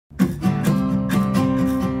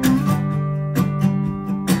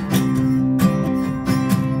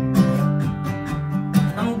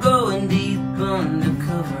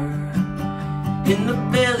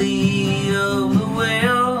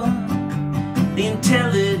the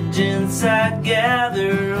intelligence I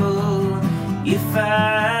gather. Oh, if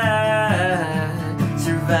I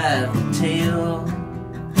survive the tale,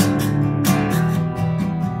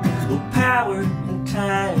 well, power and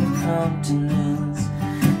time continents,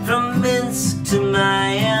 from Minsk to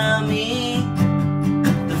Miami,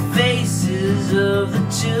 the faces of the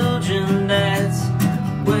children, that's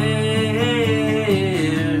where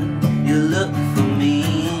you look for me.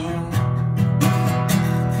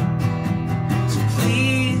 So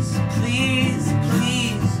please, please,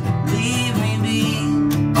 please leave me be.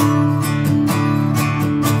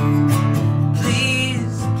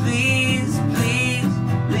 Please, please, please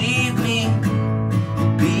leave me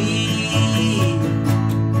be.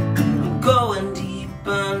 I'm going deep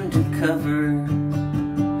undercover,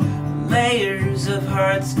 layers of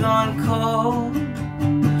hearts gone cold,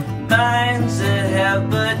 minds that have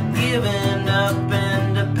but given up,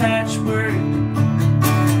 and a patchwork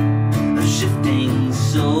of shifting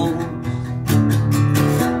souls.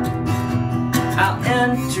 I'll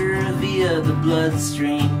enter via the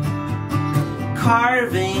bloodstream,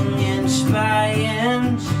 carving inch by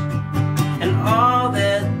inch, and all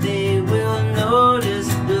that they will notice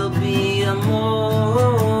will be a momentary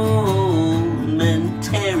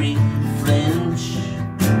flinch.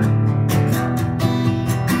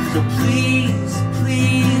 So please,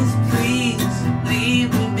 please, please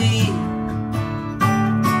leave me be.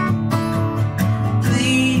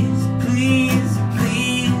 Please, please,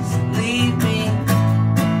 please leave me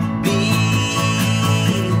be.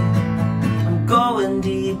 I'm going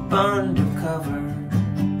deep undercover,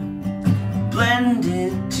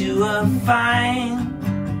 blended to a fine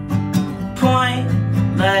point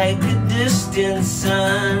like a distant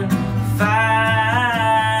sun, fire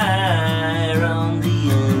on the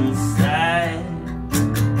inside.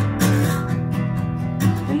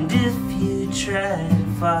 And if you try to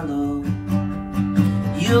follow,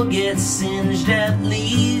 you'll get singed at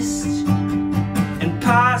least, and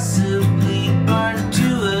possibly